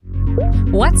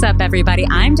What's up, everybody?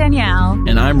 I'm Danielle.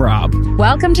 And I'm Rob.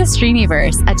 Welcome to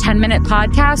Streamyverse, a 10-minute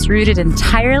podcast rooted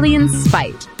entirely in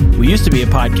spite. We used to be a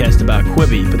podcast about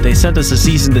Quibi, but they sent us a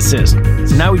cease and desist.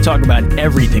 So now we talk about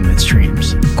everything that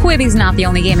streams. Quibi's not the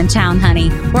only game in town, honey.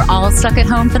 We're all stuck at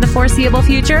home for the foreseeable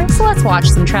future, so let's watch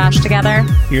some trash together.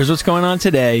 Here's what's going on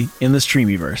today in the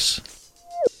Streamyverse.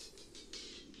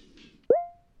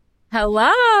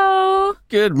 Hello.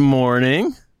 Good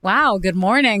morning. Wow, good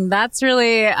morning. That's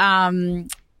really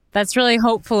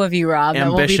hopeful of you, Rob.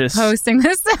 Ambitious. That we'll be posting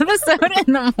this episode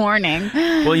in the morning.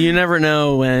 Well, you never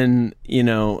know when,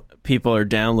 people are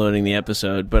downloading the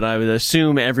episode, but I would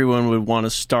assume everyone would want to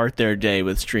start their day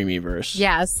with Streamyverse.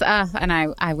 Yes, and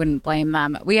I wouldn't blame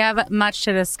them. We have much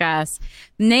to discuss,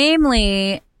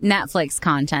 namely Netflix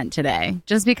content today,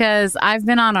 just because I've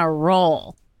been on a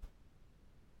roll.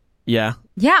 Yeah.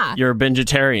 Yeah. You're a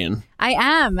bingetarian. I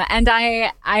am. And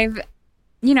I've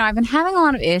been having a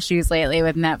lot of issues lately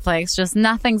with Netflix. Just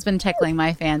nothing's been tickling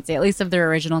my fancy, at least of their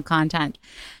original content.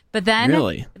 But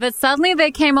suddenly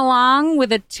they came along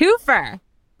with a twofer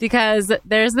because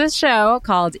there's this show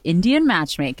called Indian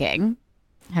Matchmaking.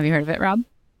 Have you heard of it, Rob?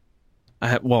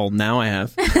 Now I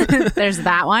have. There's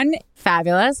that one.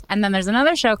 Fabulous. And then there's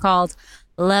another show called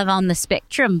Love on the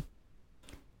Spectrum.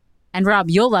 And Rob,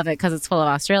 you'll love it because it's full of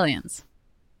Australians.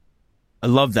 I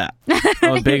love that.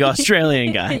 I'm a big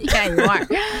Australian guy. Yeah, you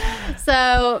are.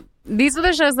 So these are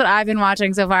the shows that I've been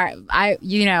watching so far.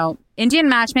 Indian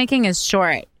Matchmaking is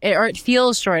short, it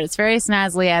feels short. It's very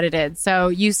snazzily edited. So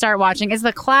you start watching. It's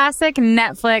the classic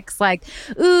Netflix,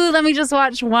 let me just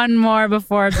watch one more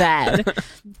before bed.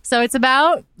 So it's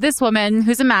about this woman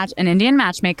who's an Indian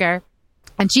matchmaker.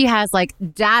 And she has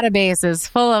databases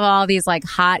full of all these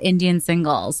hot Indian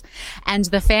singles, and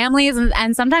the families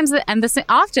and sometimes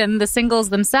often the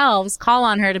singles themselves call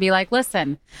on her to be like,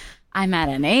 listen, I'm at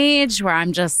an age where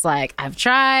I'm just I've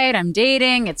tried, I'm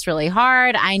dating, it's really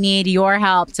hard. I need your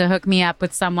help to hook me up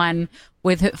with someone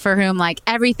for whom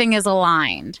everything is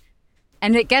aligned.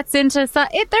 And it gets into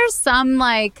there's some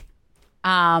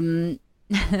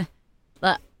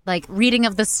reading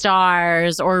of the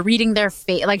stars or reading their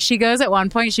face. She goes at one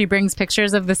point, she brings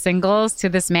pictures of the singles to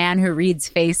this man who reads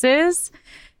faces.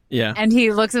 Yeah. And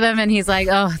he looks at them and he's like,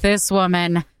 oh, this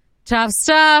woman, tough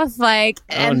stuff. Oh,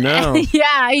 no.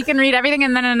 Yeah, he can read everything.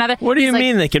 And then another. What do you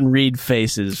mean they can read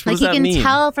faces? What does that mean? He can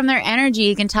tell from their energy.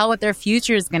 He can tell what their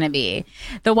future is going to be.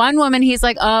 The one woman, he's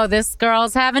like, oh, this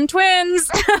girl's having twins.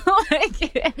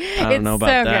 I don't know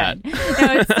about that. Good.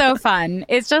 No, it's so fun.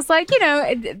 It's just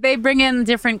they bring in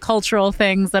different cultural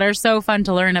things that are so fun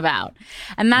to learn about.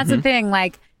 And that's the thing.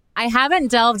 I haven't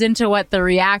delved into what the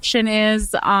reaction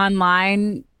is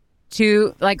online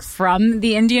to from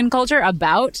the Indian culture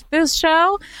about this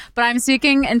show, but I'm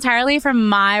speaking entirely from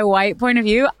my white point of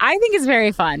view. I think it's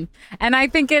very fun, and I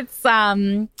think it's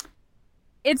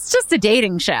just a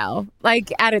dating show.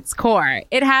 At its core,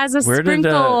 it has a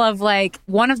sprinkle of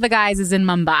one of the guys is in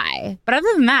Mumbai, but other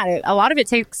than that, a lot of it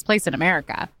takes place in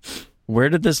America. Where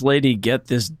did this lady get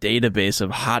this database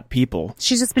of hot people?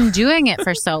 She's just been doing it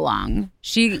for so long.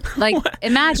 She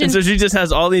imagine. And so she just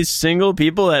has all these single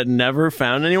people that never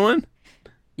found anyone?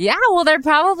 Yeah, well, they're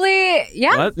probably,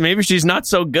 yeah. What? Maybe she's not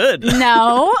so good.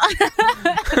 No.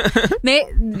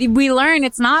 We learn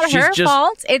it's not her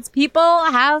fault. It's people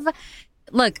have...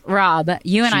 Look, Rob,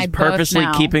 you and I both know. She's purposely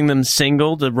keeping them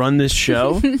single to run this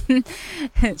show?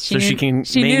 She can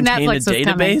maintain a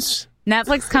database?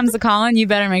 Netflix comes to calling, you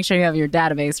better make sure you have your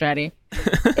database ready.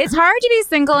 It's hard to be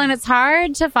single and it's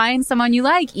hard to find someone you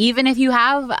like. Even if you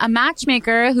have a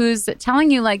matchmaker who's telling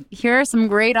you, here are some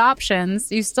great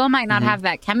options, you still might not have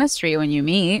that chemistry when you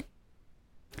meet.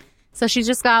 So she's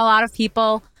just got a lot of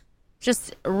people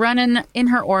just running in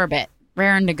her orbit,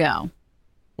 raring to go.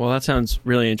 Well, that sounds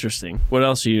really interesting. What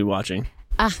else are you watching?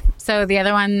 So the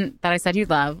other one that I said you'd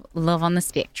love on the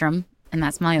Spectrum, and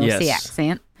that's my Aussie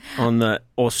accent. On the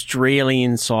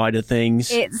Australian side of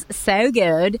things. It's so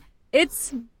good.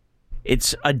 It's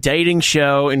a dating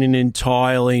show in an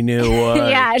entirely new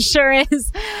way. Yeah, it sure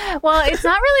is. Well, it's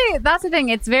not really, that's the thing.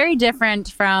 It's very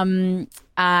different from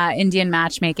Indian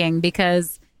Matchmaking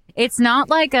because it's not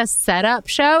like a setup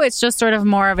show. It's just sort of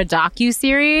more of a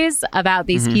docu-series about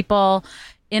these people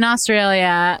in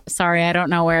Australia. Sorry, I don't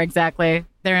know where exactly.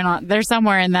 They're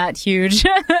somewhere in that huge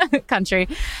country.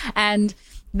 And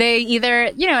they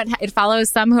either, it follows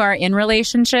some who are in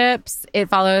relationships. It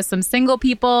follows some single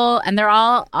people, and they're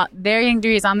all varying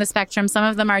degrees on the spectrum. Some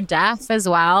of them are deaf as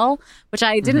well, which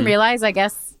I didn't realize, I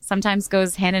guess, sometimes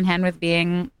goes hand in hand with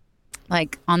being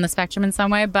on the spectrum in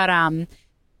some way. But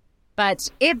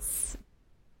it's,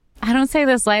 I don't say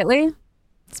this lightly,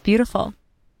 it's beautiful.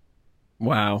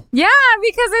 Wow. Yeah,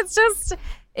 because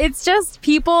it's just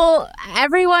people.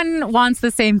 Everyone wants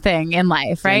the same thing in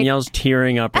life, right? Danielle's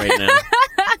tearing up right now.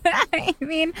 I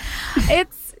mean,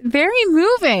 it's very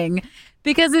moving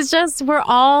because it's just we're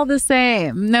all the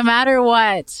same, no matter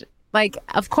what. Like,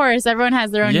 of course, everyone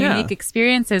has their own unique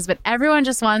experiences, but everyone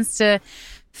just wants to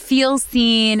feel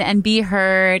seen and be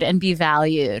heard and be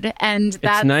valued. And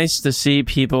that's it's nice to see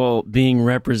people being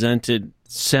represented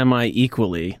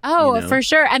semi-equally. Oh, you know? for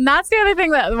sure. And that's the other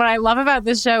thing that what I love about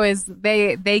this show is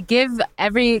they give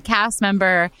every cast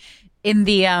member in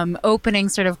the opening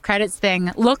sort of credits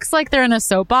thing looks like they're in a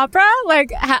soap opera,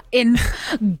 like in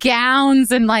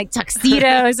gowns and like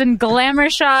tuxedos and glamour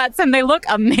shots, and they look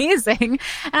amazing.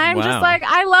 And I'm just like,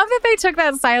 I love that they took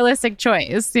that stylistic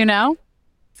choice, you know?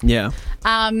 Yeah.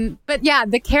 But yeah,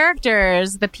 the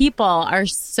characters, the people are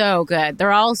so good.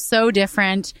 They're all so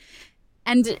different.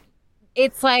 And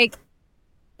it's like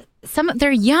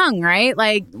they're young, right?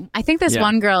 Like I think this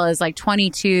one girl is like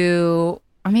 22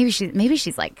 or maybe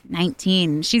she's like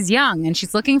 19. She's young and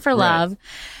she's looking for love.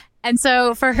 And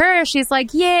so for her, she's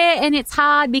like, yeah, and it's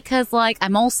hard because like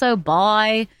I'm also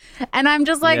bi. And I'm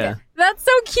just like, that's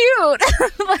so cute.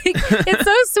 Like it's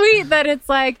so sweet that it's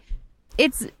like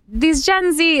it's these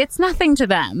Gen Z, it's nothing to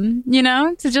them, you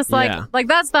know, to just like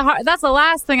that's the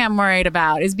last thing I'm worried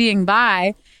about is being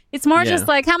bi. It's more just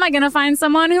like, how am I going to find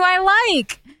someone who I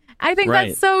like? I think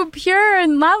that's so pure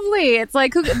and lovely. It's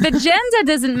like the gender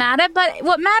doesn't matter, but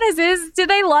what matters is, do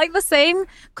they like the same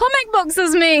comic books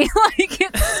as me? Like,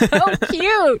 it's so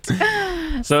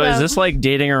cute. So is this like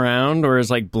dating around, or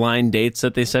is like blind dates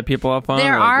that they set people up on?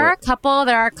 There are a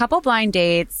couple blind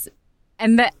dates,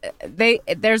 and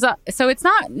so it's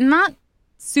not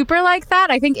super like that.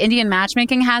 I think Indian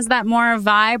matchmaking has that more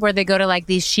vibe where they go to like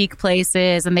these chic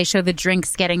places and they show the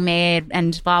drinks getting made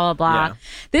and blah blah blah. Yeah.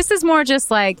 This is more just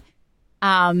like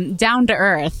down to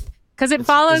earth because it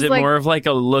follows. Is it like, more of like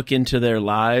a look into their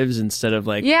lives instead of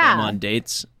like them on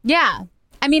dates? Yeah,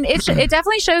 I mean it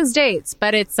definitely shows dates,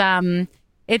 but it's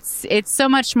so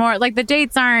much more like the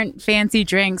dates aren't fancy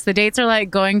drinks. The dates are like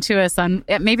going to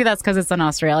maybe that's because it's in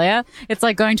Australia. It's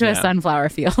like going to a sunflower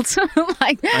field.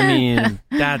 Like, I mean,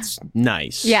 that's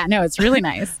nice. Yeah, no, it's really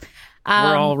nice.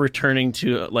 We're all returning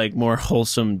to like more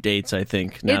wholesome dates, I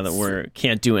think, now that we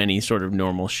can't do any sort of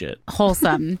normal shit.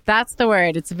 Wholesome. That's the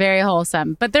word. It's very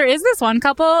wholesome. But there is this one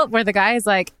couple where the guy is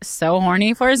like so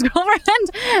horny for his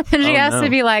girlfriend and she has to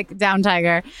be like down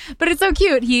tiger. But it's so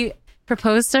cute. He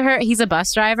proposed to her. He's a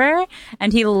bus driver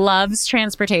and he loves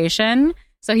transportation.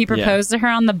 So he proposed to her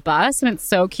on the bus and it's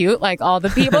so cute. Like all the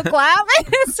people clap.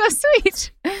 It's so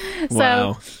sweet.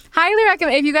 Wow. So highly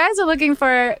recommend if you guys are looking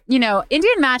for,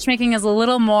 Indian matchmaking is a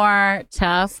little more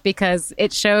tough because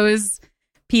it shows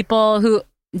people who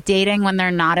dating when they're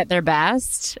not at their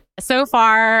best. So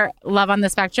far, Love on the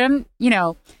Spectrum,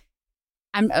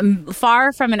 I'm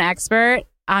far from an expert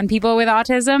on people with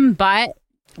autism, but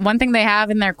one thing they have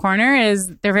in their corner is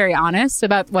they're very honest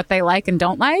about what they like and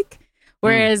don't like.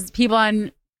 Whereas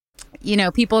people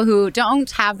people who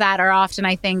don't have that are often,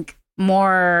 I think,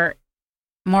 more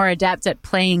adept at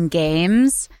playing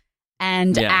games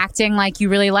and acting like you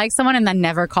really like someone and then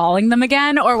never calling them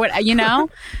again or what,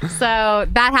 So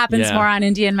that happens more on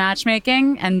Indian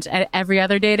matchmaking and at every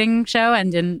other dating show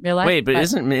and in real life. Wait, but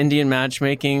isn't Indian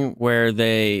matchmaking where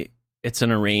it's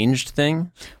an arranged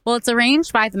thing? Well, it's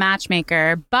arranged by the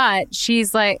matchmaker, but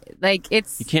she's like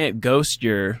it's... You can't ghost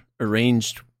your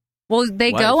arranged. Well,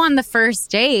 they go on the first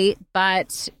date,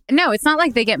 but no, it's not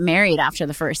like they get married after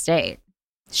the first date.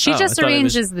 She just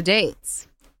arranges the dates.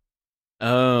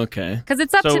 Oh, okay. Because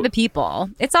it's up to the people.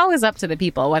 It's always up to the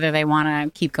people whether they want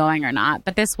to keep going or not.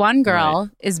 But this one girl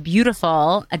is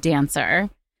beautiful, a dancer,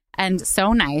 and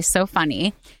so nice, so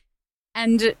funny.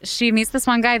 And she meets this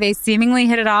one guy. They seemingly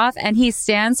hit it off, and he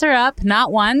stands her up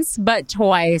not once, but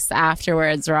twice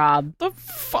afterwards, Rob. The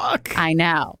fuck? I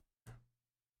know.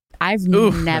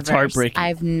 That's heartbreaking.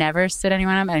 I've never stood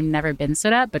anyone up. I've never been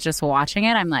stood up, but just watching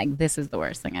it, I'm like, this is the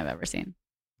worst thing I've ever seen.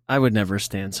 I would never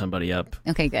stand somebody up.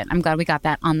 Okay, good. I'm glad we got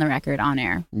that on the record, on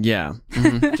air. Yeah.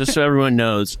 Mm-hmm. Just so everyone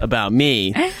knows about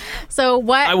me. So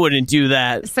what? I wouldn't do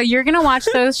that. So you're going to watch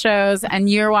those shows, and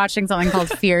you're watching something called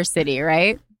Fear City,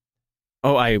 right?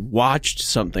 Oh, I watched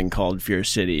something called Fear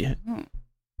City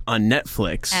on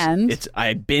Netflix. And?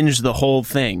 I binged the whole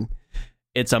thing.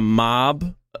 It's a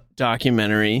mob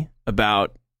documentary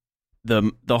about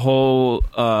the whole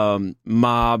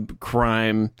mob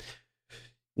crime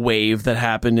wave that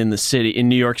happened in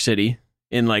New York City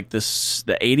in like the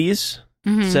 80s,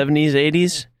 70s,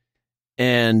 80s.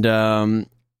 And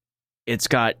it's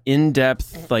got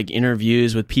in-depth like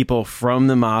interviews with people from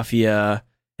the mafia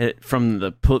from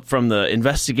the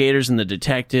investigators and the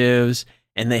detectives,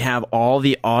 and they have all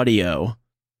the audio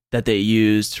that they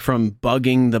used from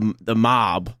bugging the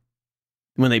mob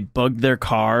when they bugged their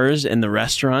cars and the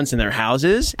restaurants and their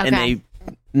houses, and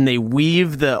they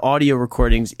weave the audio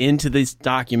recordings into this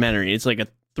documentary. It's like a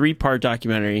 3-part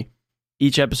documentary.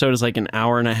 Each episode is like an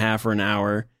hour and a half or an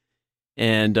hour,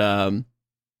 and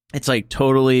it's like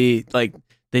totally like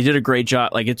they did a great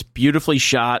job. Like it's beautifully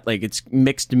shot, like it's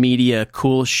mixed media,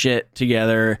 cool shit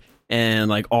together. And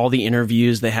like all the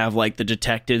interviews, they have like the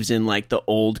detectives in like the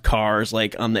old cars,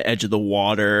 like on the edge of the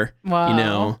water. Whoa. You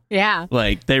know, yeah,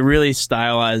 like they really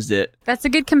stylized it. That's a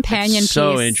good companion piece.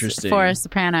 So interesting for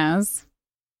Sopranos.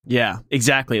 Yeah,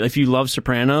 exactly. If you love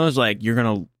Sopranos, like you're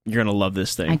gonna love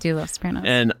this thing. I do love Sopranos,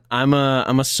 and I'm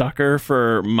a sucker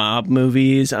for mob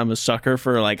movies. I'm a sucker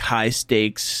for like high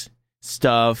stakes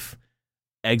stuff,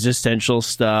 existential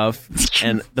stuff,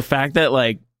 and the fact that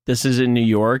like this is in New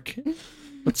York.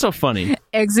 What's so funny?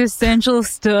 Existential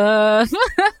stuff.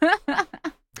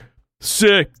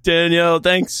 Sick, Danielle.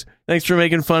 Thanks for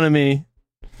making fun of me.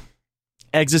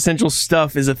 Existential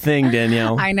stuff is a thing,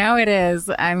 Danielle. I know it is.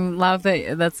 I love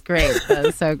that. That's great. That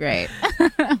is so great.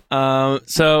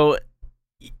 So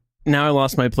now I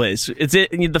lost my place.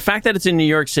 The fact that it's in New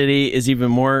York City is even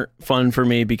more fun for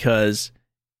me because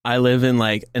I live in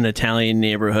like an Italian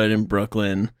neighborhood in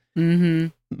Brooklyn. Mm-hmm.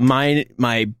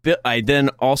 I then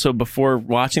also, before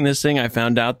watching this thing, I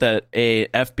found out that a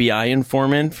FBI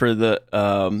informant for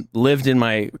the lived in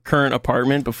my current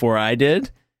apartment before I did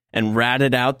and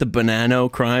ratted out the Bonanno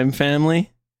crime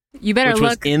family. You better look.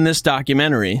 Was in this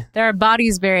documentary. There are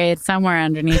bodies buried somewhere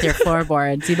underneath your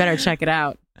floorboards. You better check it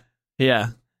out.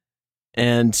 Yeah.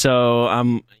 And so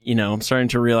I'm starting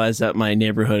to realize that my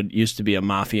neighborhood used to be a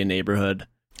mafia neighborhood.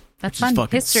 That's fun.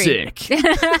 Fucking history. Sick.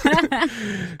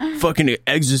 Fucking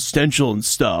existential and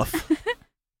stuff.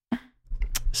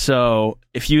 So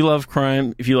if you love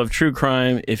crime, if you love true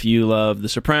crime, if you love The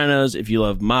Sopranos, if you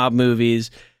love mob movies,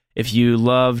 if you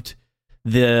loved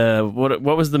what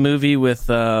was the movie with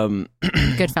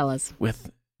Goodfellas?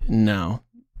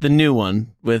 The new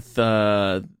one with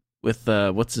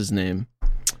what's his name?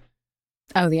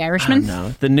 Oh, The Irishman?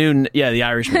 No, The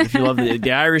Irishman. If you love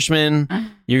the Irishman,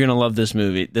 you're gonna love this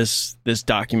movie. This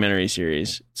documentary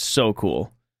series. It's so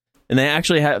cool. And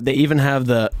they even have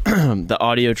the the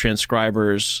audio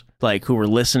transcribers like who were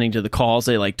listening to the calls.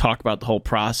 They like talk about the whole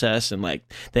process, and like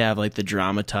they have like the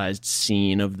dramatized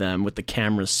scene of them with the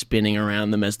camera spinning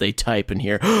around them as they type and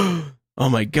hear, oh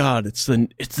my god, it's the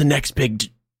next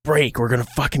big break. We're gonna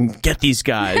fucking get these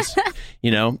guys.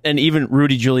 And even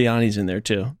Rudy Giuliani's in there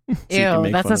too. So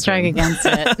ew, that's a strike against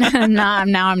it. Now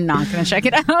I'm not gonna check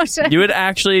it out. You would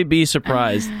actually be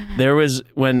surprised. There was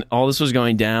when all this was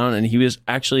going down, and he was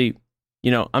actually,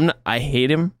 I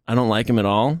hate him. I don't like him at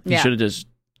all. He should have just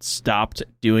stopped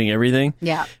doing everything.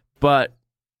 Yeah. But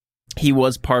he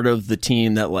was part of the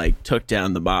team that like took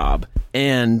down the mob,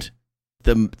 and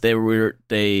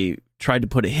they tried to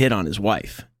put a hit on his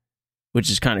wife, which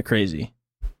is kind of crazy.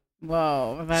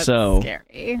 Whoa, that's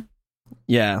scary.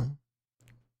 Yeah.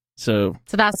 So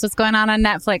that's what's going on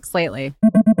Netflix lately.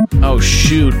 Oh,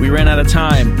 shoot. We ran out of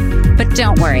time. But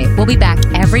don't worry. We'll be back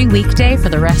every weekday for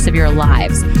the rest of your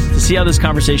lives. To see how this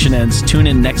conversation ends, tune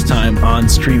in next time on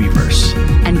Streamyverse.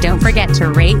 And don't forget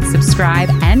to rate, subscribe,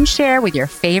 and share with your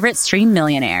favorite stream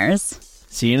millionaires.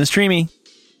 See you in the Streamy.